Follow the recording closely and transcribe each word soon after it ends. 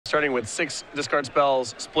starting with 6 discard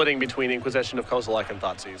spells, splitting between Inquisition of Kozilek and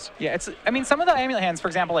Thoughtseize. Yeah, I mean, some of the amulet hands, for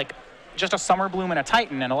example, like just a Summer Bloom and a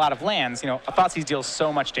Titan and a lot of lands, you know, a Thoughtseize deals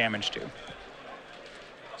so much damage to.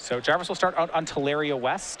 So Jarvis will start out on Teleria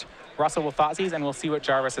West. Russell will Thoughtseize, and we'll see what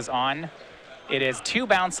Jarvis is on. It is 2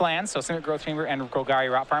 bounce lands, so Simic Growth Chamber and Golgari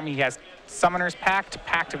Rot Farm. He has Summoner's Pact,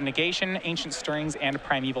 Pact of Negation, Ancient Stirrings, and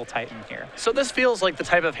Primeval Titan here. So this feels like the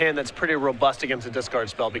type of hand that's pretty robust against a discard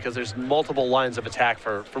spell because there's multiple lines of attack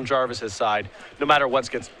from Jarvis's side, no matter what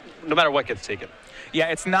gets taken. Yeah,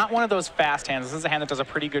 it's not one of those fast hands. This is a hand that does a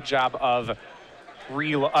pretty good job of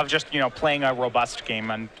just, you know, playing a robust game,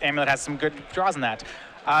 and Amulet has some good draws in that.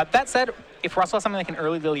 That said, if Russell has something like an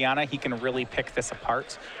early Liliana, he can really pick this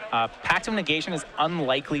apart. Pact of Negation is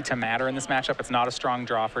unlikely to matter in this matchup. It's not a strong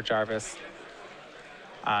draw for Jarvis.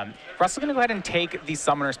 Russell's going to go ahead and take the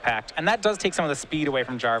Summoner's Pact, and that does take some of the speed away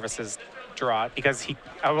from Jarvis's draw because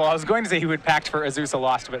well, I was going to say he would Pact for Azusa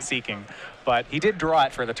Lost but Seeking, but he did draw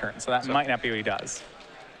it for the turn, so that might not be what he does.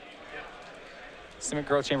 Simic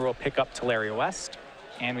Growth Chamber will pick up Teleria West,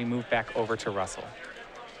 and we move back over to Russell.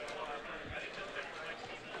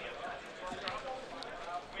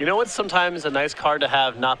 You know what's sometimes a nice card to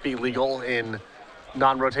have not be legal in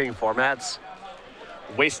non-rotating formats?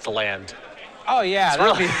 Wasteland. Oh yeah,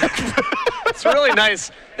 it's really nice.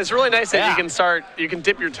 It's really nice that you can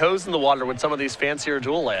dip your toes in the water with some of these fancier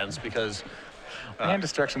dual lands because land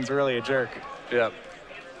destruction's really a jerk. Yeah.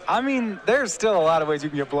 I mean, there's still a lot of ways you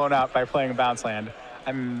can get blown out by playing a bounce land.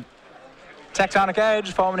 Tectonic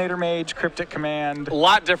Edge, Fulminator Mage, Cryptic Command. A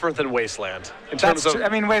lot different than Wasteland in terms of. I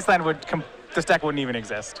mean, Wasteland would. This deck wouldn't even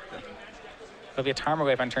exist. It'll be a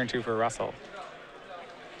Tarmogoyf on turn 2 for Russell.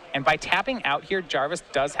 And by tapping out here, Jarvis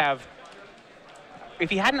does have. If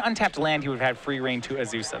he had an untapped land, he would have had free reign to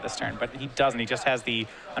Azusa this turn, but he doesn't. He just has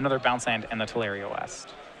another bounce land and the Teleria West.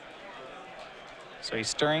 So he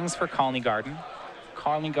Stirrings for Colony Garden.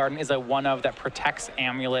 Colony Garden is a 1/of that protects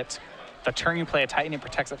Amulet. The turn you play a Titan, it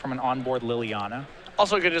protects it from an onboard Liliana.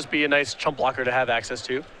 Also could just be a nice chump blocker to have access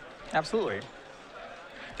to. Absolutely.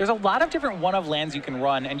 There's a lot of different 1/of lands you can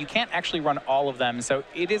run, and you can't actually run all of them, so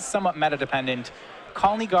it is somewhat meta-dependent.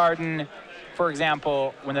 Colony Garden, for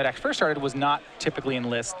example, when the deck first started, was not typically in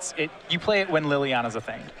lists. You play it when Liliana's a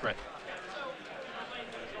thing. Right.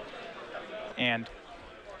 And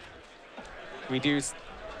we do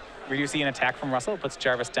see an attack from Russell. It puts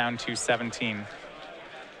Jarvis down to 17.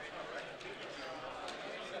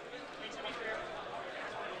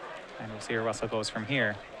 And we'll see where Russell goes from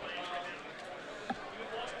here.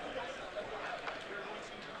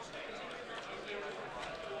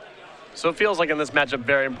 So it feels like in this matchup,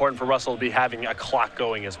 very important for Russell to be having a clock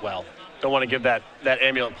going as well. Don't want to give that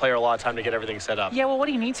Amulet player a lot of time to get everything set up. Yeah, well, what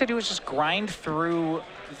he needs to do is just grind through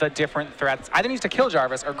the different threats. Either needs to kill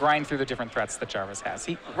Jarvis or grind through the different threats that Jarvis has.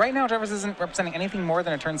 Right now, Jarvis isn't representing anything more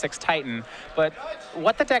than a turn 6 Titan, but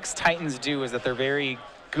what the deck's Titans do is that they're very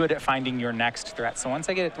good at finding your next threat. So once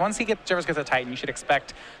Jarvis gets a Titan, you should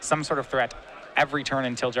expect some sort of threat every turn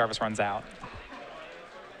until Jarvis runs out.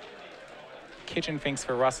 Kitchen Finks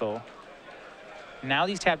for Russell. Now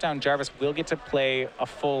these tap down, Jarvis will get to play a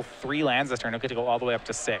full 3 lands this turn. He'll get to go all the way up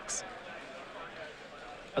to 6.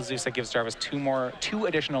 Azusa gives Jarvis 2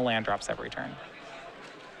 additional land drops every turn.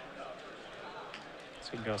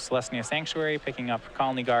 So we can go Celestia Sanctuary, picking up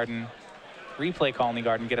Colony Garden, replay Colony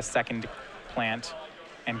Garden, get a second plant,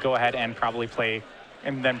 and go ahead and probably play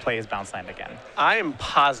his bounce land again. I am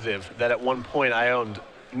positive that at one point I owned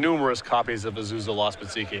numerous copies of Azusa Lost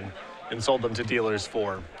but Seeking and sold them to dealers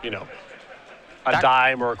for, you know, a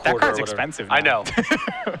dime or a quarter. That card's or whatever. Expensive now. I know.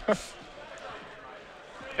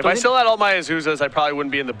 If I still had all my Azuzas, I probably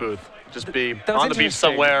wouldn't be in the booth. Just be on the beach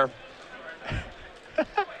somewhere.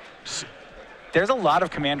 There's a lot of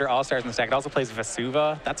Commander All-Stars in this deck. It also plays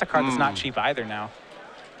Vesuva. That's a card that's not cheap either now.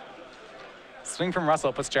 Swing from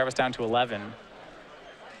Russell puts Jarvis down to 11.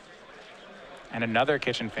 And another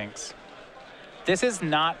Kitchen Finks. This is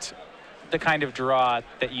not the kind of draw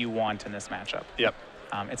that you want in this matchup. Yep.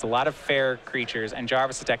 It's a lot of fair creatures, and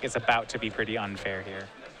Jarvis' deck is about to be pretty unfair here.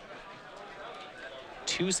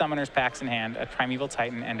 2 Summoner's Pacts in hand, a Primeval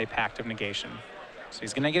Titan, and a Pact of Negation. So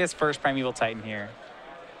he's going to get his first Primeval Titan here.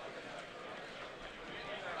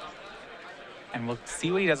 And we'll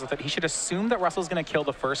see what he does with it. He should assume that Russell's going to kill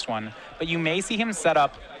the first one, but you may see him set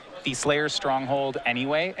up the Slayer's Stronghold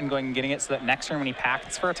anyway and going and getting it so that next turn when he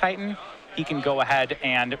pacts for a Titan, he can go ahead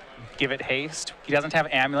and give it haste. He doesn't have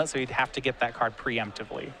Amulet, so he'd have to get that card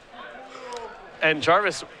preemptively. And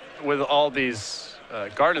Jarvis, with all these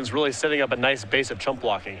gardens, really setting up a nice base of chump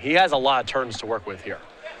blocking. He has a lot of turns to work with here.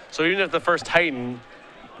 So even if the first Titan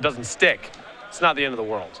doesn't stick, It's not the end of the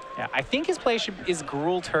world. Yeah, I think his play is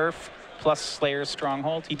Gruul Turf plus Slayer's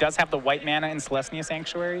Stronghold. He does have the white mana in Celestia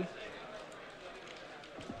Sanctuary.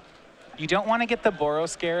 You don't want to get the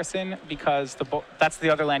Boros Garrison because that's the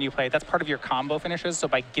other land you play. That's part of your combo finishes. So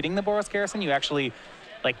by getting the Boros Garrison, you actually,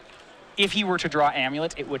 like, if he were to draw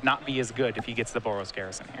Amulet, it would not be as good if he gets the Boros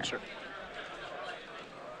Garrison here. Sure.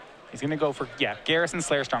 He's going to go for, yeah, Garrison,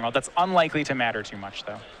 Slayer, Stronghold. That's unlikely to matter too much,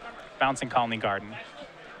 though. Bouncing Colony Garden.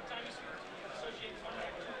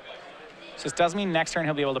 So this does mean next turn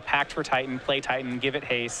he'll be able to Pact for Titan, play Titan, give it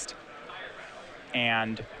haste,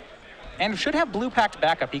 and should have blue Pact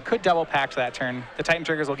backup. He could double Pact that turn. The Titan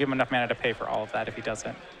triggers will give him enough mana to pay for all of that if he does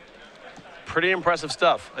it. Pretty impressive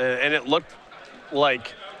stuff. And it looked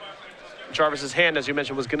like Jarvis's hand, as you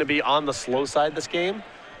mentioned, was going to be on the slow side this game.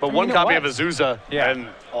 But one copy of Azusa, and,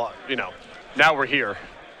 you know, now we're here.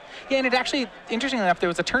 Yeah, and it actually, interestingly enough, there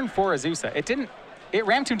was a turn 4 Azusa. It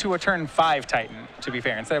ramped him to a turn 5 Titan, to be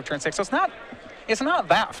fair, instead of turn 6. So it's not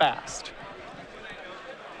that fast.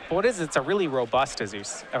 But what it's a really robust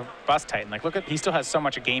robust Titan. Like, look at, he still has so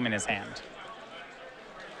much game in his hand.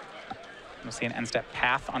 We'll see an end-step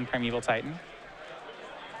Path on Primeval Titan.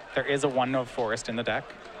 There is a 1-of Forest in the deck,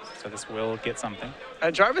 so this will get something.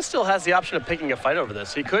 And Jarvis still has the option of picking a fight over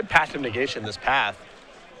this. He could Path of Negation this Path,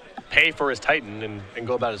 pay for his Titan, and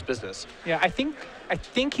go about his business. Yeah, I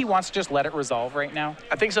think he wants to just let it resolve right now.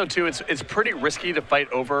 I think so too. It's pretty risky to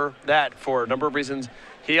fight over that for a number of reasons.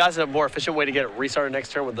 He has a more efficient way to get it restarted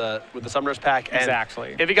next turn with the Summoner's Pack. And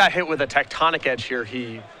exactly. If he got hit with a Tectonic Edge here,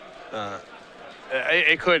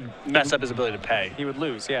 it could mess up his ability to pay. He would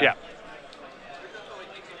lose, yeah. Yeah.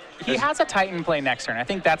 He has a Titan play next turn. I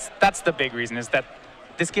think that's the big reason, is that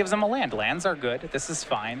this gives him a land. Lands are good. This is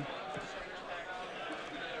fine.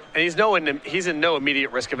 And he's in no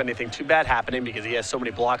immediate risk of anything too bad happening because he has so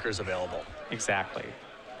many blockers available. Exactly.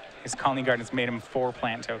 His Colony Garden has made him 4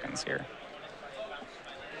 plant tokens here.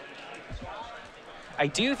 I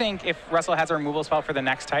do think if Russell has a removal spell for the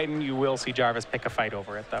next Titan, you will see Jarvis pick a fight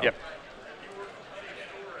over it, though. Yep.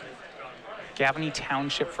 Gavany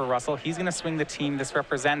Township for Russell. He's going to swing the team. This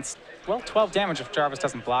represents, well, 12 damage if Jarvis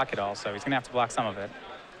doesn't block it all, so he's going to have to block some of it.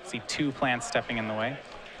 See 2 plants stepping in the way.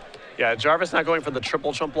 Yeah, Jarvis not going for the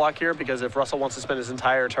triple chump block here because if Russell wants to spend his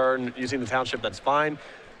entire turn using the Township, that's fine.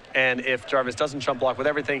 And if Jarvis doesn't chump block with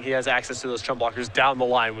everything, he has access to those chump blockers down the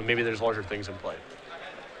line when maybe there's larger things in play.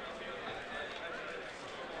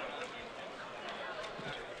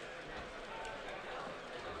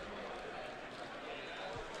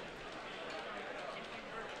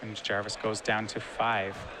 And Jarvis goes down to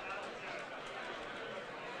 5.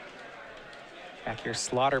 Back here,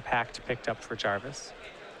 Slaughter Pact picked up for Jarvis.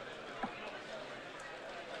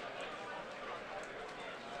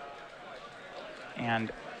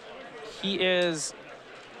 And he is,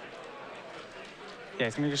 yeah,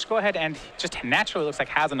 he's going to just go ahead and just naturally looks like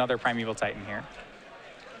has another Primeval Titan here.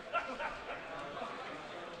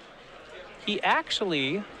 He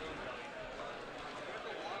actually,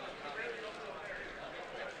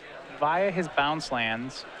 via his bounce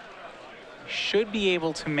lands, should be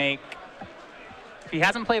able to make, if he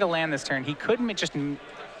hasn't played a land this turn, he could I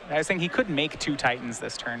was saying he could make 2 Titans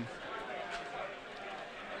this turn.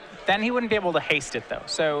 Then he wouldn't be able to haste it, though.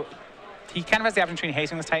 So he kind of has the option between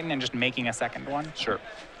hasting this Titan and just making a second one. Sure.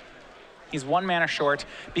 He's 1 mana short.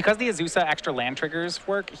 Because the Azusa extra land triggers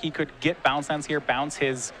work, he could get bounce lands here, bounce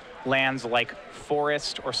his lands like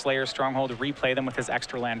Forest or Slayer Stronghold, replay them with his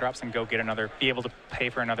extra land drops, and go get be able to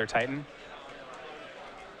pay for another Titan.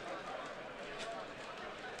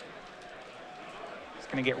 He's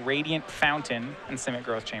going to get Radiant Fountain and Simic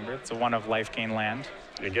Growth Chamber. It's a 1-of life gain land.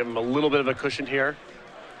 You give him a little bit of a cushion here.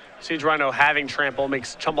 Siege Rhino having trample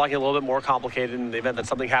makes chump blocking a little bit more complicated in the event that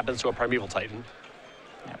something happens to a Primeval Titan.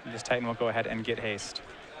 Yeah, this Titan will go ahead and get haste.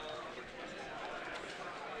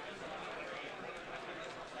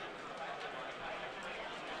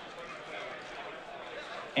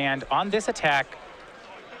 And on this attack,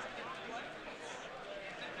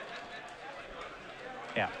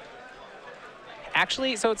 yeah.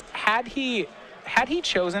 Actually, so it's had he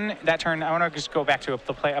chosen that turn, I want to just go back to a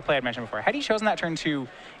play I'd mentioned before. Had he chosen that turn to,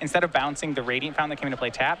 instead of bouncing the Radiant Fountain that came into play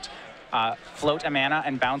tapped, float a mana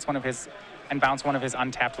and bounce one of his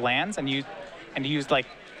untapped lands, and used like,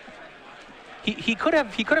 he could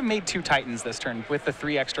have made 2 Titans this turn with the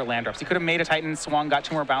 3 extra land drops. He could have made a Titan, swung, got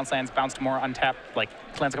 2 more bounce lands, bounced more untapped, like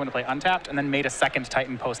lands that come into play untapped, and then made a second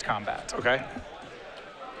Titan post combat. Okay.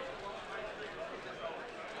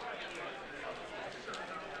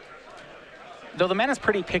 Though the mana's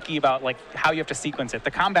pretty picky about like how you have to sequence it, the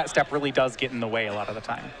combat step really does get in the way a lot of the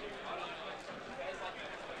time.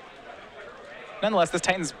 Nonetheless, this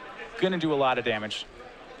Titan's going to do a lot of damage.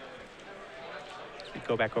 So we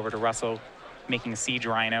go back over to Russell, making a Siege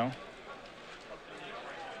Rhino.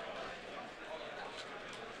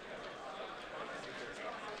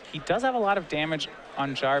 He does have a lot of damage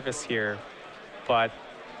on Jarvis here, but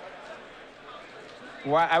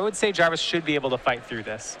I would say Jarvis should be able to fight through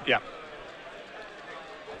this. Yeah.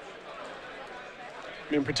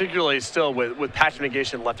 I mean, particularly still with Patch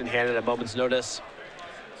Negation left in hand at a moment's notice.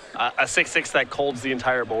 A 6/6 that colds the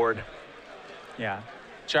entire board. Yeah.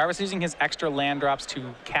 Jarvis using his extra land drops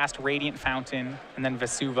to cast Radiant Fountain, and then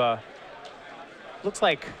Vesuva. Looks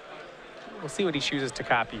like we'll see what he chooses to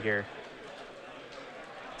copy here.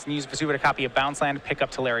 He's going to use Vesuva to copy a bounce land, pick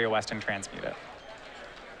up Teleria West, and transmute it.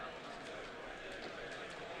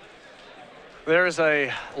 There's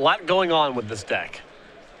a lot going on with this deck.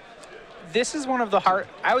 This is one of the hard,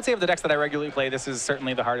 I would say of the decks that I regularly play, this is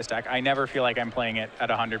certainly the hardest deck. I never feel like I'm playing it at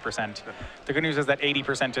 100%. The good news is that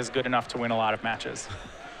 80% is good enough to win a lot of matches.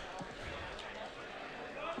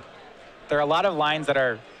 There are a lot of lines that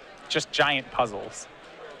are just giant puzzles.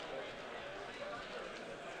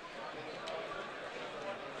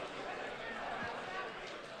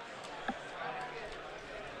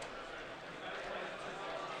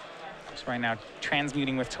 Right now,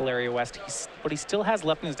 transmuting with Teleria West. What he still has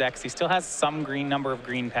left in his decks, he still has some number of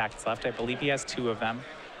green packets left. I believe he has 2 of them.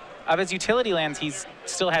 Of his utility lands, he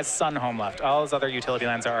still has Sunhome left. All his other utility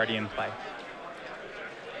lands are already in play.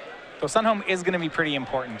 So Sunhome is going to be pretty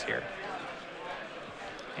important here.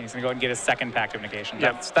 And he's going to go ahead and get his second pact of negation.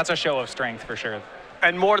 Yep. That's a show of strength for sure.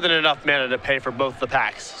 And more than enough mana to pay for both the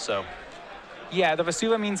packs, so. Yeah, the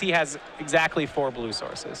Vesuva means he has exactly 4 blue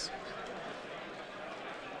sources.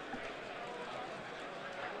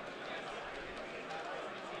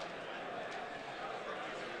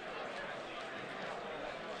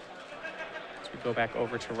 Go back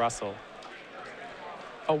over to Russell.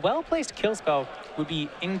 A well-placed kill spell would be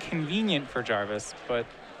inconvenient for Jarvis, but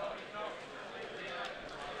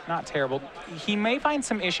not terrible. He may find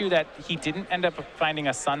some issue that he didn't end up finding a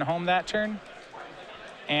Sunhome that turn.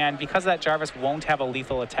 And because of that, Jarvis won't have a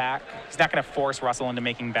lethal attack. He's not going to force Russell into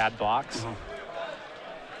making bad blocks. Mm-hmm.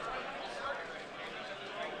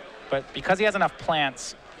 But because he has enough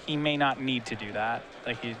plants, he may not need to do that.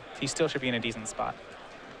 Like he still should be in a decent spot.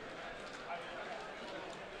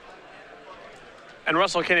 And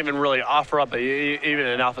Russell can't even really offer up even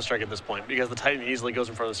an Alpha Strike at this point because the Titan easily goes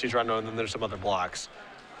in front of the Siege Rhino and then there's some other blocks.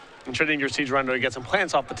 And trading your Siege Rhino to get some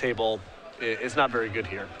plants off the table is not very good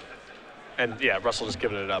here. And yeah, Russell just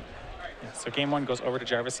giving it up. Yeah, so game 1 goes over to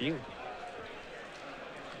Jarvis U.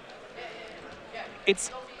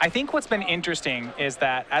 I think what's been interesting is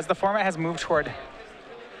that as the format has moved toward,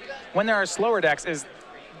 when there are slower decks is,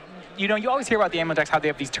 you always hear about the Amulet decks, how they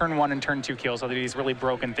have these turn 1 and turn 2 kills, so they're these really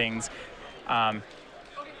broken things.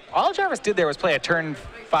 All Jarvis did there was play a turn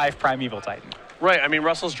 5 Primeval Titan. Right, I mean,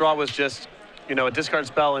 Russell's draw was just, a discard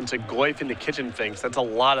spell into Goyf into Kitchen Finks. That's a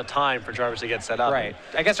lot of time for Jarvis to get set up. Right.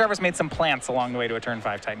 I guess Jarvis made some plants along the way to a turn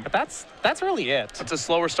 5 Titan, but that's really it. It's a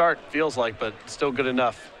slower start, feels like, but still good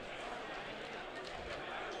enough.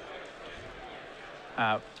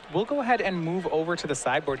 We'll go ahead and move over to the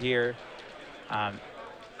sideboard here. Move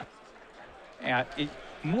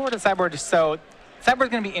over to the sideboard. So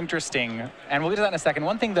sideboard's going to be interesting, and we'll get to that in a second.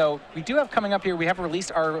 One thing, though, we do have coming up here, we have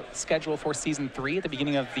released our schedule for Season 3 at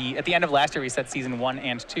the end of last year. We said Season 1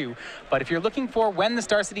 and 2. But if you're looking for when the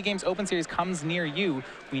Star City Games Open Series comes near you,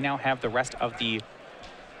 we now have the rest of the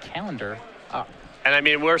calendar up. And I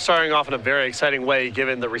mean, we're starting off in a very exciting way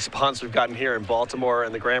given the response we've gotten here in Baltimore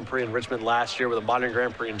and the Grand Prix in Richmond last year with a modern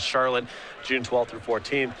Grand Prix in Charlotte, June 12th through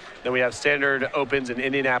 14th. Then we have standard opens in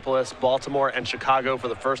Indianapolis, Baltimore, and Chicago for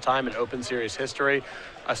the first time in Open Series history.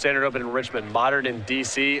 A standard open in Richmond, modern in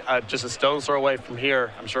DC, just a stone's throw away from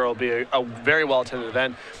here. I'm sure it'll be a very well-attended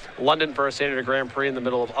event. London for a standard Grand Prix in the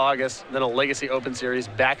middle of August, then a Legacy Open Series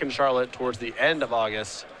back in Charlotte towards the end of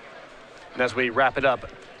August. And as we wrap it up,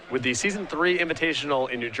 with the Season 3 Invitational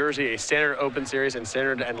in New Jersey, a standard open series and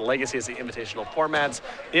standard and legacy as the invitational formats.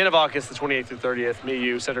 The end of August, the 28th through 30th, me,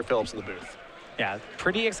 you, Cedric Phillips in the booth. Yeah,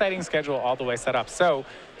 pretty exciting schedule all the way set up. So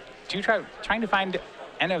trying to find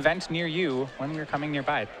an event near you when we're coming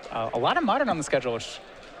nearby. A lot of modern on the schedule, which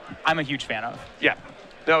I'm a huge fan of. Yeah,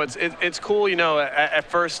 no, it's cool.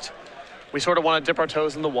 At first, we sort of want to dip our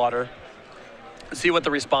toes in the water, see what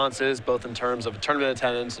the response is, both in terms of tournament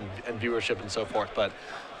attendance and viewership and so forth. But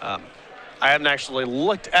I haven't actually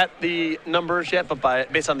looked at the numbers yet,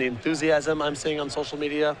 but based on the enthusiasm I'm seeing on social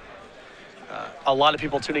media, a lot of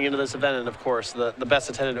people tuning into this event, and of course, the best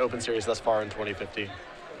attended Open Series thus far in 2015.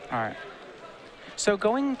 All right. So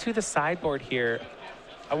going to the sideboard here,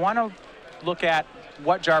 I want to look at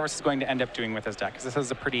what Jarvis is going to end up doing with his deck, because this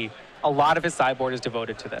is a lot of his sideboard is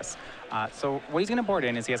devoted to this. So what he's going to board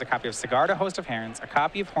in is he has a copy of Sigarda, Host of Herons, a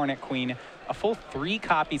copy of Hornet Queen, a full 3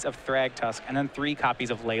 copies of Thragtusk, and then 3 copies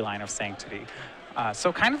of Leyline of Sanctity.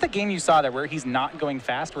 So kind of the game you saw there where he's not going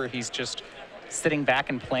fast, where he's just sitting back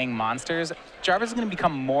and playing monsters. Jarvis is going to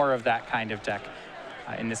become more of that kind of deck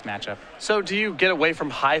in this matchup. So do you get away from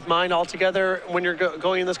Hive Mind altogether when you're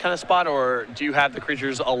going in this kind of spot, or do you have the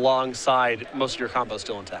creatures alongside most of your combo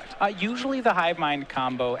still intact? Usually the Hive Mind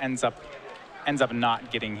combo ends up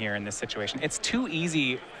not getting here in this situation. It's too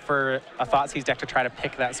easy for a Thoughtseize deck to try to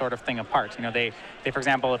pick that sort of thing apart. You know, they for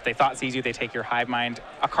example, if they Thoughtseize you, they take your Hive Mind.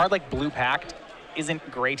 A card like Blue Pact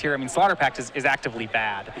isn't great here. I mean, Slaughter Pact is actively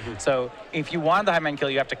bad. So if you want the Hive Mind kill,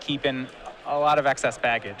 you have to keep in a lot of excess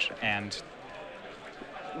baggage. And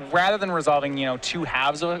rather than resolving, 2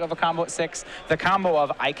 halves of a combo at 6, the combo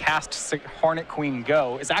of I cast Hornet Queen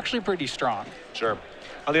Go is actually pretty strong. Sure.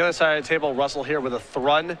 On the other side of the table, Russell here with a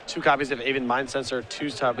Thrun, 2 copies of Aven Mind Sensor,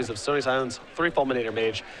 2 copies of Stony Silence, 3 Fulminator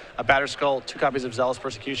Mage, a Batterskull, 2 copies of Zealous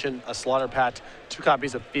Persecution, a Slaughter Pact, 2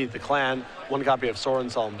 copies of Feed the Clan, 1 copy of Sorin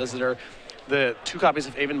Solemn Visitor. The 2 copies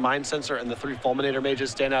of Aven Mind Sensor and the 3 Fulminator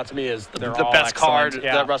Mages stand out to me as the best card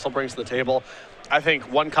that Russell brings to the table. I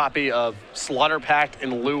think 1 copy of Slaughter Pact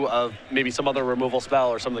in lieu of maybe some other removal spell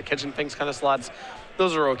or some of the Kitchen Finks kind of slots,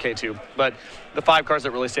 those are okay too. But the 5 cards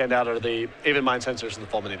that really stand out are the Aven Mind Sensors and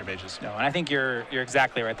the Fulminator Mages. No, and I think you're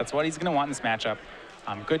exactly right. That's what he's going to want in this matchup.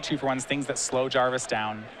 Good 2-for-1s, things that slow Jarvis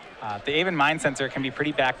down. The Aven Mind Sensor can be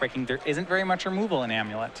pretty backbreaking. There isn't very much removal in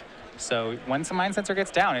Amulet. So when some Mind Sensor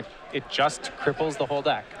gets down, it just cripples the whole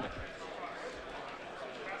deck.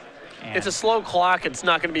 And it's a slow clock. It's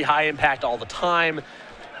not going to be high impact all the time.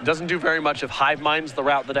 It doesn't do very much if Hive Mind's the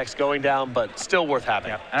route the deck's going down, but still worth having.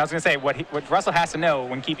 Yeah. And I was going to say, what Russell has to know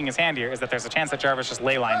when keeping his hand here is that there's a chance that Jarvis just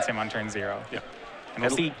Leylines him on turn 0. Yeah. And we'll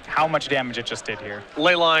see how much damage it just did here.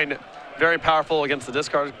 Leyline, very powerful against the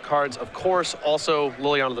discard cards. Of course, also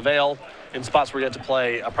Liliana the Veil. In spots where you have to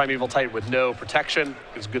play a Primeval Titan with no protection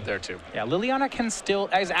is good there too. Yeah,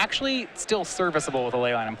 Liliana is actually still serviceable with a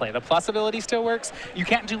Leyline in play. The plus ability still works. You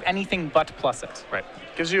can't do anything but plus it. Right.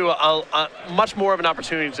 Gives you a much more of an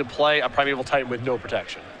opportunity to play a Primeval Titan with no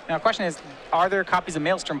protection. Now the question is, are there copies of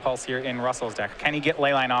Maelstrom Pulse here in Russell's deck? Can he get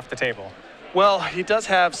Leyline off the table? Well, he does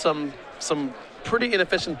have some pretty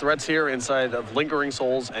inefficient threats here inside of Lingering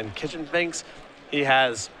Souls and Kitchen Finks. He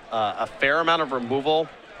has a fair amount of removal.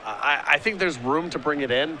 I think there's room to bring it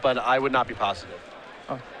in, but I would not be positive.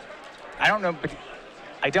 Oh. I don't know, but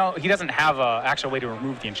he doesn't have an actual way to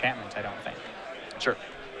remove the enchantment, I don't think. Sure.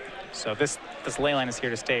 So this Leyline is here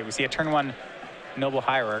to stay. We see a turn 1 Noble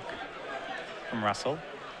Hierarch from Russell.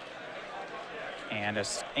 And an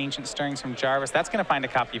Ancient Stirrings from Jarvis. That's going to find a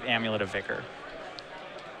copy of Amulet of Vigor.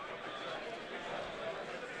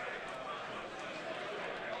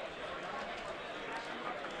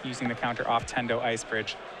 Using the counter off Tendo Ice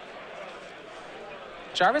Bridge.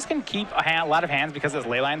 Jarvis can keep a lot of hands because of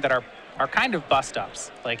his Leyline that are kind of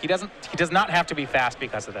bust-ups. Like, he does not have to be fast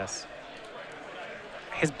because of this.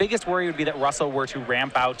 His biggest worry would be that Russell were to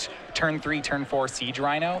ramp out turn 3, turn 4 Siege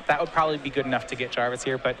Rhino. That would probably be good enough to get Jarvis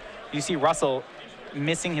here, but you see Russell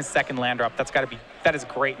missing his second land drop. That is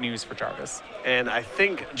great news for Jarvis. And I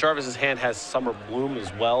think Jarvis's hand has Summer Bloom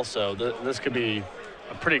as well, so this could be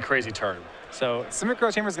a pretty crazy turn. So Simic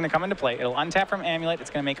Growth Chamber is going to come into play. It'll untap from Amulet. It's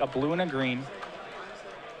going to make a blue and a green.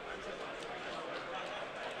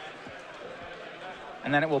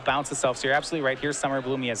 And then it will bounce itself. So you're absolutely right. Here's Summer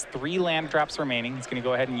Bloom. He has 3 land drops remaining. He's going to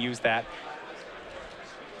go ahead and use that.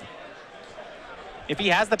 If he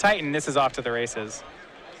has the Titan, this is off to the races.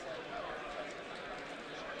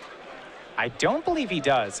 I don't believe he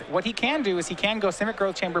does. What he can do is he can go Simic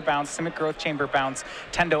Growth Chamber bounce, Simic Growth Chamber bounce,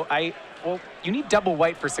 Tendo. Well, you need double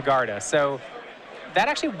white for Sigarda, so that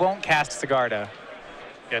actually won't cast Sigarda.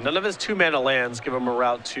 Yeah, none of his 2-mana lands give him a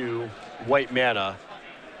route to white mana,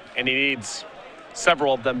 and he needs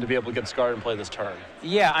several of them to be able to get Sigarda and play this turn.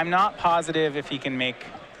 Yeah, I'm not positive if he can make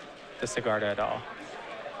the Sigarda at all.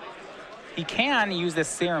 He can use this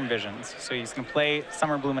Serum Visions, so he's going to play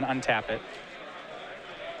Summer Bloom and untap it.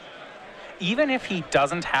 Even if he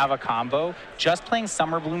doesn't have a combo, just playing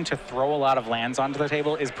Summer Bloom to throw a lot of lands onto the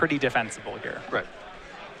table is pretty defensible here. Right.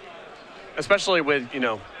 Especially with,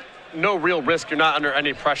 no real risk. You're not under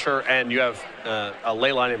any pressure, and you have a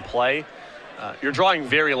Leyline in play. You're drawing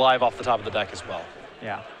very live off the top of the deck as well.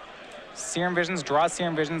 Yeah. Serum Visions, draws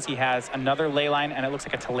Serum Visions. He has another Leyline, and it looks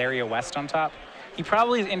like a Teleria West on top. He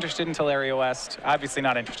probably is interested in Teleria West. Obviously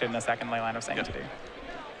not interested in the second Leyline of Sanctity. Yeah.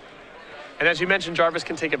 And as you mentioned, Jarvis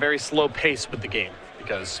can take a very slow pace with the game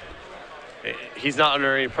because He's not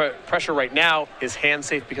under any pressure right now. His hand's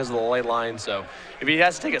safe because of the light line. So if he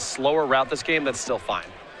has to take a slower route this game, that's still fine.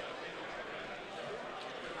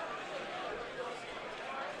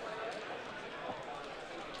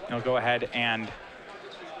 He'll go ahead and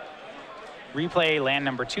replay land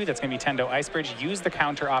number 2. That's going to be Tendo Ice Bridge. Use the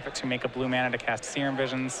counter off it to make a blue mana to cast Serum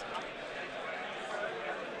Visions.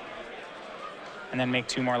 And then make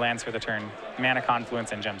 2 more lands for the turn. Mana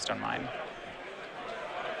Confluence and Gemstone Mine.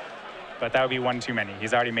 But that would be 1 too many.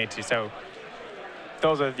 He's already made 2. So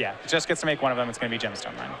those are, yeah, just gets to make one of them. It's going to be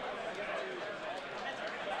Gemstone Mine.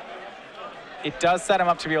 It does set him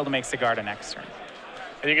up to be able to make Sigarda next turn.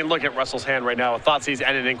 And you can look at Russell's hand right now, Thoughtseize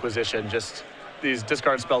and an Inquisition, just these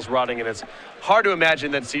discard spells rotting, and it's hard to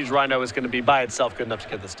imagine that Siege Rhino is going to be by itself good enough to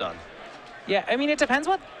get this done. Yeah, I mean, it depends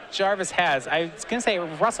what Jarvis has. I was going to say,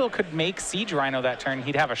 if Russell could make Siege Rhino that turn,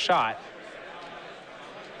 he'd have a shot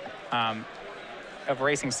of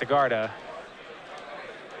racing Sigarda.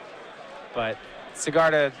 But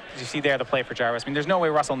Sigarda, you see there the play for Jarvis. I mean, there's no way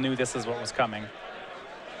Russell knew this is what was coming.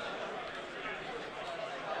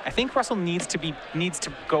 I think Russell needs to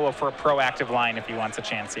go for a proactive line if he wants a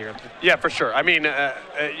chance here. Yeah, for sure. I mean,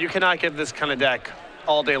 you cannot give this kind of deck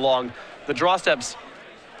all day long. The draw steps,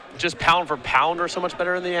 just pound for pound, are so much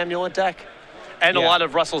better in the Amulet deck. And a lot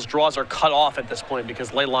of Russell's draws are cut off at this point because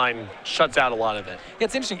Leyline shuts out a lot of it. Yeah,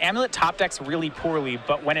 it's interesting. Amulet top decks really poorly,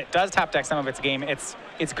 but when it does top deck some of its game, its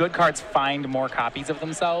good cards find more copies of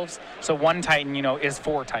themselves. So 1 Titan, you know, is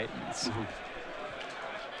 4 Titans. Mm-hmm.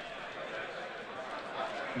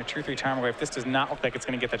 And a 2/3 Charm Wave. This does not look like it's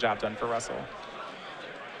going to get the job done for Russell.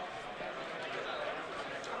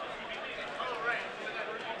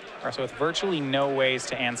 Russell with virtually no ways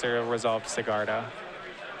to answer a resolved Sigarda.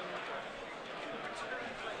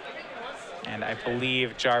 And I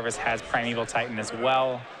believe Jarvis has Primeval Titan as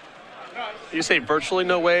well. You say virtually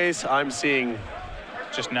no ways. I'm seeing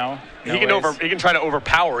just no. He can try to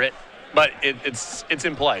overpower it, but it's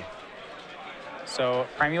in play. So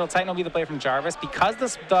Primeval Titan will be the play from Jarvis. Because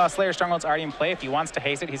the Slayer Stronghold's already in play, if he wants to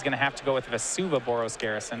haste it, he's going to have to go with Vesuva Boros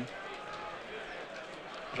Garrison.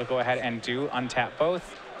 Which will go ahead and untap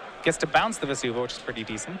both. Gets to bounce the Vesuva, which is pretty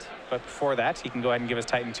decent. But before that, he can go ahead and give his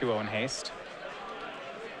Titan 2-0 in haste.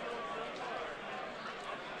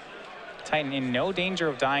 Titan in no danger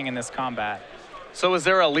of dying in this combat. So is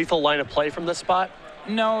there a lethal line of play from this spot?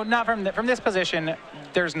 No, not from this position.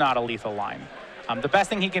 There's not a lethal line. The best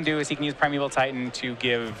thing he can do is he can use Primeval Titan to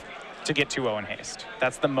get 2-0 in haste.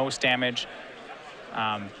 That's the most damage.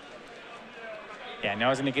 Yeah, now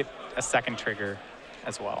he's going to get a second trigger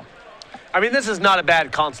as well. I mean, this is not a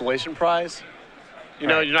bad consolation prize. You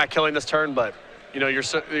know, you're not killing this turn, but you know your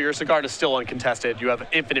Sigarda is still uncontested. You have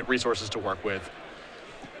infinite resources to work with.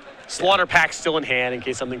 Slaughter Pack's still in hand in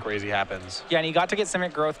case something crazy happens. Yeah, and he got to get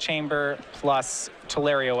Simic Growth Chamber plus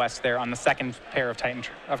Teleria West there on the second pair of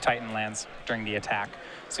Titan lands during the attack.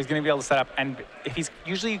 So he's going to be able to set up, and if he's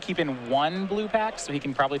usually keeping 1 blue pack, so he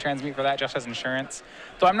can probably transmute for that just as insurance.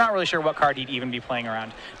 Though I'm not really sure what card he'd even be playing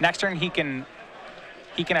around. Next turn he can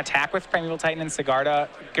attack with Primeval Titan and Sigarda,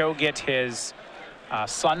 go get his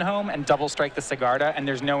Sun Home and double strike the Sigarda, and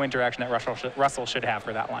there's no interaction that Russell should have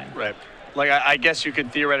for that line. Right. Like, I guess you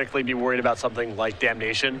could theoretically be worried about something like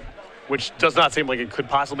Damnation, which does not seem like it could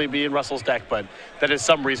possibly be in Russell's deck, but that is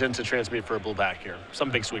some reason to transmute for a blue back here. Some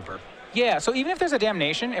big sweeper. Yeah, so even if there's a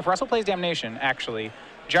Damnation, if Russell plays Damnation, actually,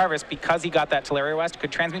 Jarvis, because he got that Teleria West,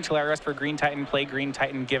 could transmute Teleria West for Green Titan, play Green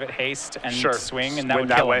Titan, give it haste, and swing, and that would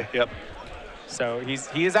kill him. Yep. So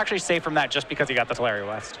he is actually safe from that just because he got the Teleria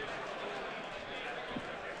West.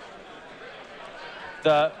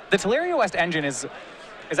 The Teleria West engine is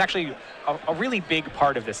actually a really big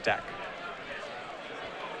part of this deck.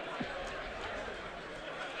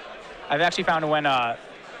 I've actually found when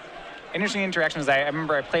interesting interactions. I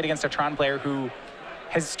remember I played against a Tron player who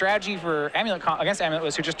his strategy for against Amulet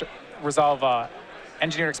was to just resolve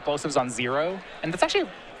engineered explosives on 0, and that's actually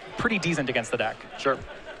pretty decent against the deck. Sure.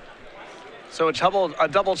 So a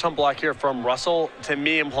double chump block here from Russell to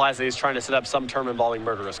me implies that he's trying to set up some turn involving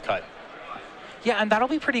Murderous Cut. Yeah, and that'll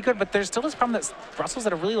be pretty good, but there's still this problem that Russell's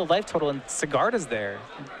at a really low life total and Sigarda's there.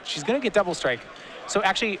 She's going to get double strike. So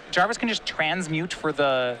actually, Jarvis can just transmute for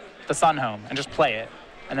the Sun Home and just play it,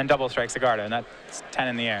 and then double strike Sigarda, and that's 10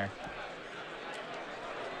 in the air.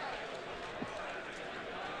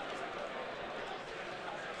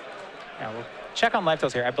 Yeah, we'll check on life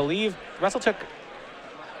totals here. I believe Russell took,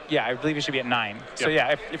 yeah, I believe he should be at 9. Yep. So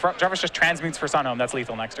yeah, if Jarvis just transmutes for Sun Home, that's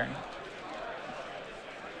lethal next turn.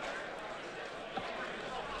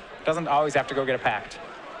 Doesn't always have to go get a pact.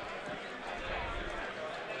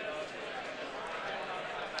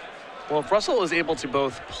 Well, if Russell is able to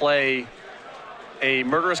both play a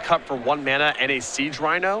Murderous Cut for 1 mana and a Siege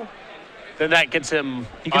Rhino, then that gets him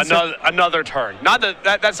another turn. Not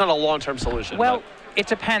that's not a long-term solution. Well, it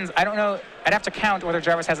depends. I don't know. I'd have to count whether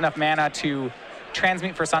Jarvis has enough mana to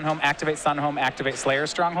transmute for Sunhome, activate Slayer's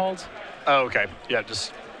Stronghold. Oh, okay. Yeah,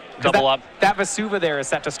 just double up. That Vesuva there is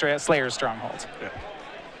set to Slayer's Stronghold. Yeah.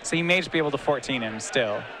 So you may just be able to 14 him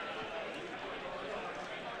still.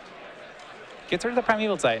 Gets rid of the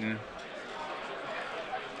Primeval Titan.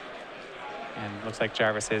 And looks like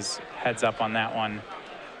Jarvis is heads up on that one.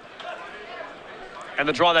 And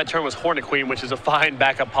the draw that turn was Hornet Queen, which is a fine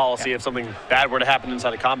backup policy if something bad were to happen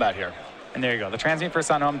inside of combat here. And there you go. The transmute for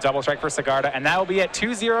Sunhome, double strike for Sigarda, and that will be at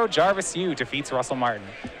 2-0. Jarvis Yu defeats Russell Martin.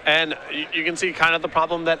 And you can see kind of the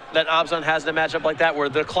problem that Abzan has in a matchup like that, where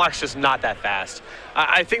the clock's just not that fast.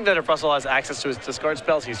 I think that if Russell has access to his discard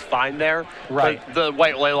spells, he's fine there. Right. But the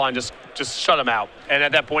white Leyline just shut him out. And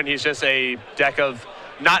at that point, he's just a deck of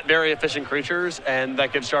not very efficient creatures, and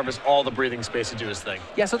that gives Jarvis all the breathing space to do his thing.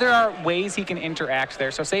 Yeah, so there are ways he can interact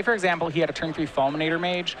there. So say, for example, he had a turn 3 Fulminator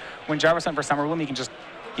Mage. When Jarvis went for Summer Bloom, he could just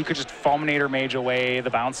Fulminator Mage away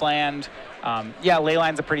the bounce land. Yeah,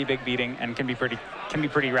 Leyline's a pretty big beating and can be pretty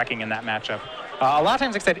wrecking in that matchup. A lot of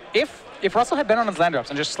times, like I said, if Russell had been on his land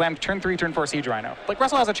drops and just slammed turn 3, turn 4 Siege Rhino, like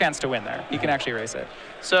Russell has a chance to win there. He can actually erase it.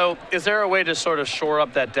 So is there a way to sort of shore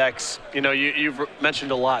up that deck's, you've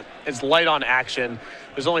mentioned a lot, it's light on action.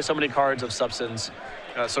 There's only so many cards of substance.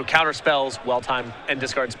 So counter spells, well-timed, and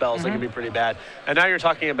discard spells, that can be pretty bad. And now you're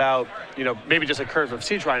talking about, maybe just a curve of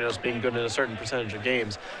Siege Rhinos being good in a certain percentage of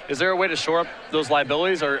games. Is there a way to shore up those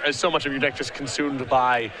liabilities, or is so much of your deck just consumed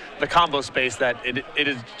by the combo space that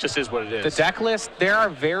it just is what it is? The deck list, there are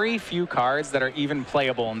very few cards that are even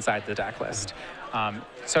playable inside the deck list.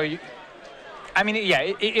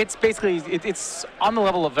 It's basically, it's on the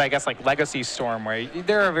level of, I guess, like Legacy Storm, where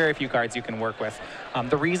there are very few cards you can work with.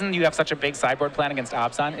 The reason you have such a big sideboard plan against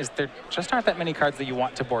Abzan is there just aren't that many cards that you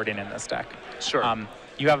want to board in this deck. Sure.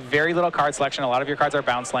 You have very little card selection. A lot of your cards are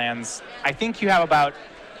bounce lands. I think you have about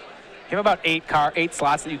 8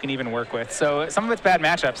 slots that you can even work with. So some of its bad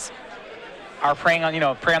matchups are preying on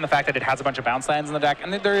the fact that it has a bunch of bounce lands in the deck,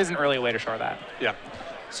 and there isn't really a way to shore that. Yeah.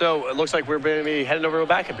 So it looks like we're going to be heading over to a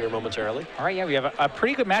backup here momentarily. All right, yeah, we have a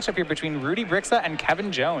pretty good matchup here between Rudy Brixa and Kevin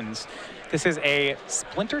Jones. This is a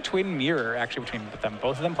Splinter Twin mirror, actually, between them.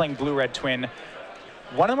 Both of them playing Blue-Red Twin.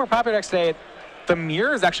 One of the more popular decks today, the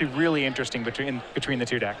mirror is actually really interesting between the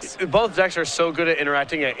two decks. Both decks are so good at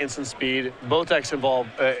interacting at instant speed. Both decks involve,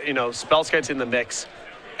 spell skates in the mix.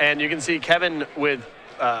 And you can see Kevin with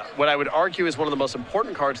what I would argue is one of the most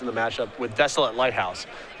important cards in the matchup with Desolate Lighthouse,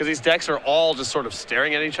 because these decks are all just sort of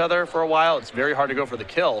staring at each other for a while. It's very hard to go for the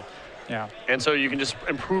kill. Yeah. And so you can just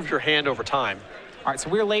improve your hand over time. All right,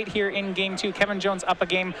 so we're late here in game 2. Kevin Jones up a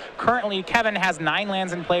game. Currently, Kevin has 9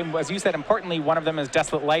 lands in play. As you said, importantly, one of them is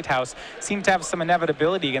Desolate Lighthouse. Seemed to have some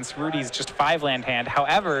inevitability against Rudy's just 5-land hand.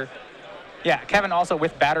 However, yeah, Kevin also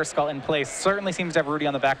with Batterskull in place certainly seems to have Rudy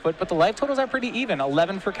on the back foot, but the life totals are pretty even.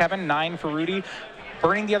 11 for Kevin, 9 for Rudy.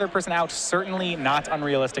 Burning the other person out, certainly not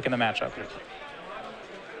unrealistic in the matchup.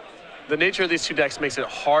 The nature of these two decks makes it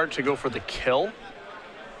hard to go for the kill.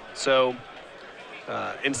 So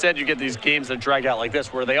instead you get these games that drag out like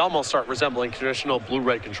this, where they almost start resembling traditional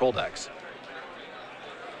blue-red control decks.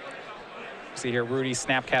 See here, Rudy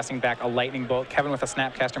snapcasting back a Lightning Bolt. Kevin with a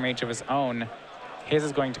Snapcaster Mage of his own. His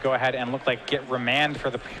is going to go ahead and look like get remand for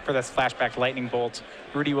this flashback Lightning Bolt.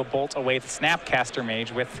 Rudy will bolt away the Snapcaster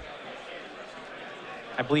Mage with,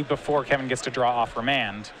 I believe, before Kevin gets to draw off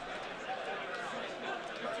remand.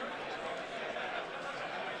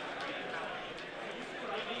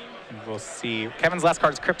 And we'll see. Kevin's last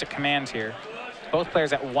card is Cryptic Command here. Both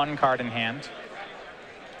players at 1 card in hand.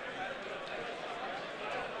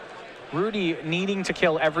 Rudy needing to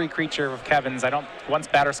kill every creature of Kevin's. Once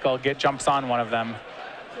Batterskull jumps on one of them,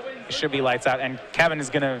 it should be lights out. And Kevin is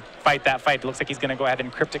going to fight that fight. It looks like he's going to go ahead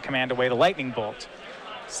and Cryptic Command away the Lightning Bolt.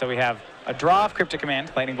 So we have a draw off Cryptic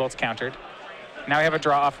Command, Lightning Bolt's countered. Now we have a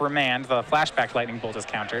draw off Remand, the flashback Lightning Bolt is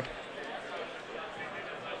countered.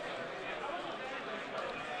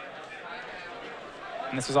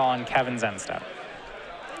 And this was all on Kevin's end step.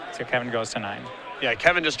 So Kevin goes to 9. Yeah,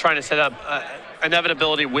 Kevin just trying to set up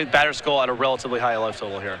inevitability with Batterskull at a relatively high life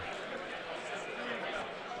total here.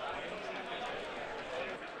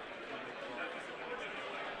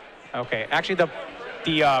 Okay, actually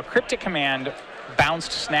the Cryptic Command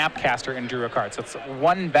bounced Snapcaster and drew a card. So it's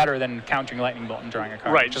 1 better than countering Lightning Bolt and drawing a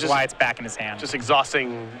card, right, which is why it's back in his hand. Just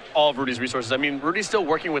exhausting all of Rudy's resources. I mean, Rudy's still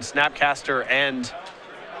working with Snapcaster and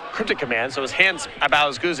Cryptic Command, so his hand's about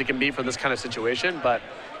as good as it can be for this kind of situation, but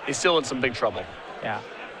he's still in some big trouble. Yeah.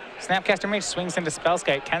 Snapcaster Mage swings into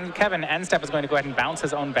Spellskite. Kevin end step is going to go ahead and bounce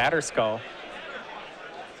his own Batter Skull.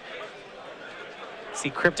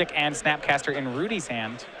 See Cryptic and Snapcaster in Rudy's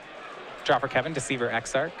hand. Draw for Kevin, Deceiver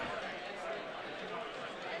Exarch.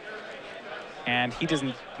 And he does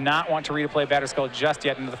not want to redeploy Batter Skull just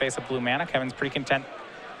yet into the face of blue mana. Kevin's pretty content.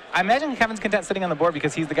 I imagine Kevin's content sitting on the board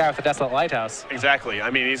because he's the guy with the Desolate Lighthouse. Exactly.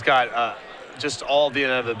 I mean, he's got just all the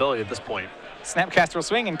inevitability at this point. Snapcaster will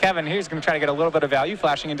swing, and Kevin here's going to try to get a little bit of value,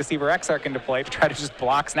 flashing in Deceiver Exarch into play to try to just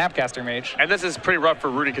block Snapcaster Mage. And this is pretty rough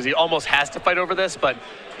for Rudy because he almost has to fight over this, but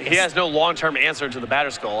he has no long-term answer to the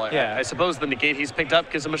Batter Skull. Yeah. I suppose the negate he's picked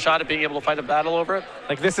up gives him a shot at being able to fight a battle over it.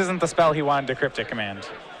 Like, this isn't the spell he wanted to Cryptic Command.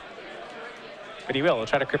 But he will. He'll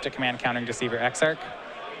try to Cryptic Command countering Deceiver Exarch.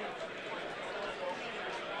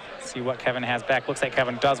 See what Kevin has back. Looks like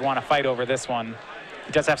Kevin does want to fight over this one.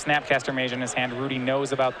 He does have Snapcaster Mage in his hand. Rudy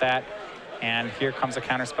knows about that. And here comes a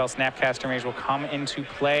counterspell. Snapcaster Mage will come into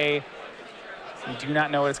play. We do not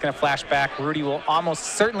know what it's going to flash back. Rudy will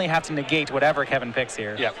almost certainly have to negate whatever Kevin picks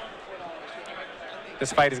here. Yep.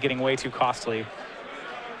 This fight is getting way too costly.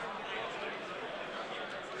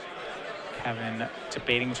 Kevin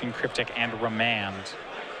debating between Cryptic and Remand.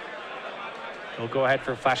 He'll go ahead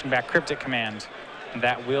for flashing back Cryptic Command. And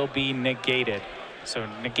that will be negated. So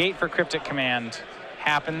negate for Cryptic Command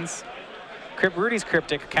happens. Rudy's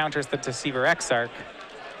Cryptic counters the Deceiver Exarch.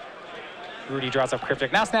 Rudy draws up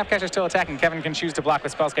Cryptic. Now Snapcaster still attacking. Kevin can choose to block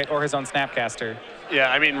with Spellskite or his own Snapcaster.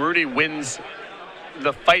 Yeah, I mean, Rudy wins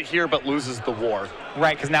the fight here but loses the war.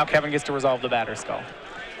 Right, because now Kevin gets to resolve the Batter Skull.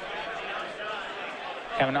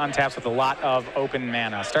 Kevin untaps with a lot of open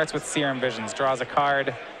mana. Starts with Serum Visions, draws a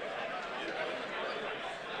card.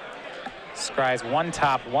 Scries one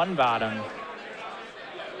top, one bottom.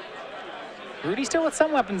 Rudy still with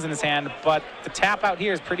some weapons in his hand, but the tap out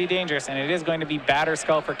here is pretty dangerous, and it is going to be Batter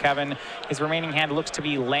Skull for Kevin. His remaining hand looks to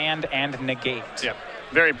be land and negate. Yep,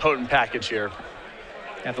 very potent package here.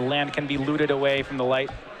 Yeah, the land can be looted away from the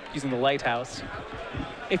light using the lighthouse.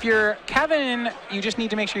 If you're Kevin, you just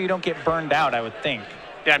need to make sure you don't get burned out, I would think.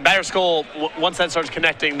 Yeah, and Batter Skull, once that starts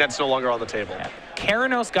connecting, that's no longer on the table. Yeah.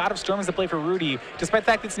 Keranos, God of Storm is the play for Rudy. Despite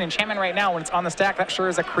the fact that it's an enchantment right now, when it's on the stack, that sure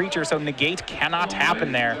is a creature, so negate cannot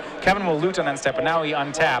happen there. Kevin will loot on end step, but now he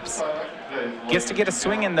untaps. Gets to get a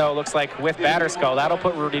swing in, though, looks like, with Batter Skull. That'll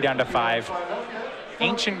put Rudy down to 5.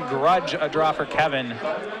 Ancient Grudge, a draw for Kevin.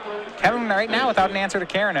 Kevin right now without an answer to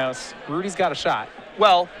Keranos. Rudy's got a shot.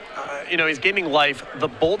 Well, you know, he's gaining life. The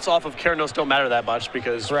bolts off of Keranos don't matter that much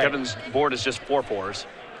because Kevin's board is just 4/4s.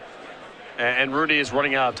 And Rudy is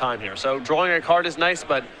running out of time here. So drawing a card is nice,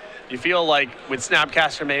 but you feel like with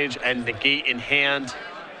Snapcaster Mage and negate in hand,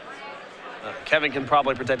 Kevin can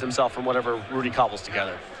probably protect himself from whatever Rudy cobbles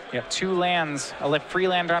together. Yep, 2 lands. A free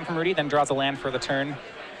land drawn from Rudy, then draws a land for the turn.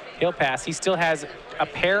 He'll pass. He still has a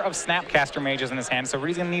pair of Snapcaster Mages in his hand, so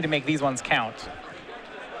Rudy's going to need to make these ones count.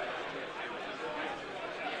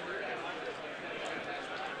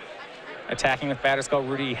 Attacking with Batter Skull,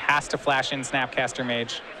 Rudy has to flash in Snapcaster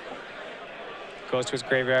Mage. Goes to his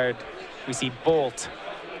graveyard. We see Bolt,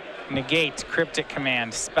 Negate, Cryptic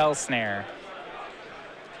Command, Spell Snare.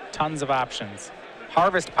 Tons of options.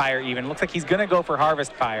 Harvest Pyre even. Looks like he's going to go for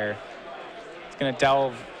Harvest Pyre. He's going to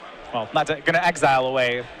delve, well, not going to exile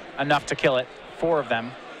away enough to kill it. 4 of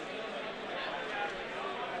them.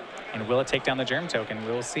 And will it take down the Germ Token?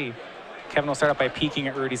 We'll see. Kevin will start out by peeking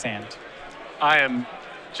at Rudy's hand. I am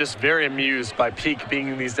just very amused by Peak being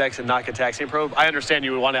in these decks and not Gataxian Probe. I understand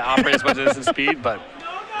you would want to operate as much as instant speed, but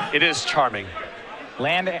it is charming.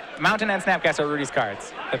 Land, Mountain and Snapcaster are Rudy's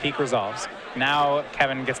cards. The Peak resolves. Now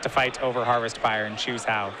Kevin gets to fight over Harvest Fire and choose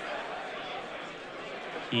how.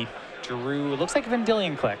 He drew, looks like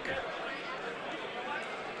Vendilion Click.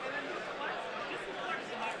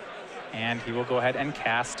 And he will go ahead and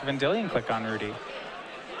cast Vendilion Click on Rudy.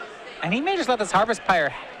 And he may just let this Harvest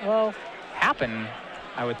Pyre, well, happen,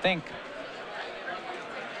 I would think.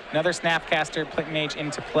 Another Snapcaster Mage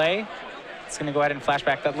into play. It's going to go ahead and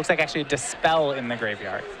flashback. That looks like actually a Dispel in the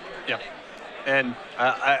graveyard. Yeah. And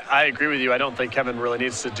I agree with you. I don't think Kevin really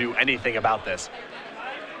needs to do anything about this.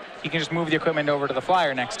 He can just move the equipment over to the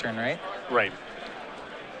flyer next turn, right? Right.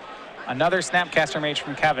 Another Snapcaster Mage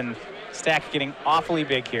from Kevin. Stack getting awfully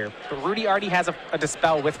big here. But Rudy already has a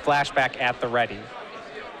Dispel with flashback at the ready.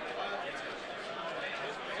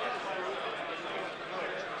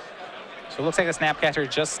 So it looks like the Snapcaster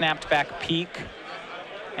just snapped back Peak,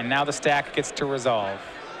 and now the stack gets to resolve.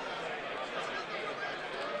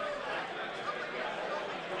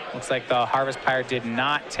 Looks like the Harvest Pyre did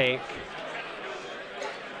not take.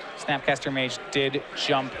 Snapcaster Mage did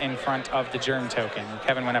jump in front of the Germ Token.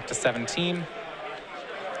 Kevin went up to 17.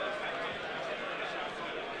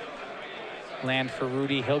 land for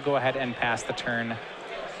Rudy. He'll go ahead and pass the turn.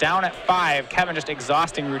 Down at 5, Kevin just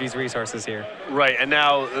exhausting Rudy's resources here. Right, and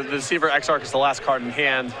now the Deceiver Exarch is the last card in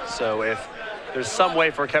hand, so if there's some way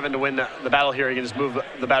for Kevin to win the battle here, he can just move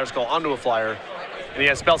the Batter Skull onto a flyer, and he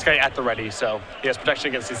has Spellskite at the ready, so he has protection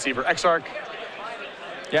against the Deceiver Exarch.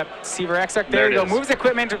 Yep, Deceiver Exarch, there you go. Moves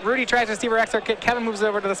equipment, Rudy tries to Deceiver Exarch kit, Kevin moves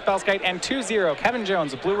over to the Spellskite, and 2-0, Kevin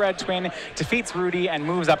Jones, blue-red twin, defeats Rudy and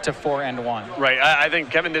moves up to 4-1. Right, I think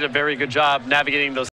Kevin did a very good job navigating those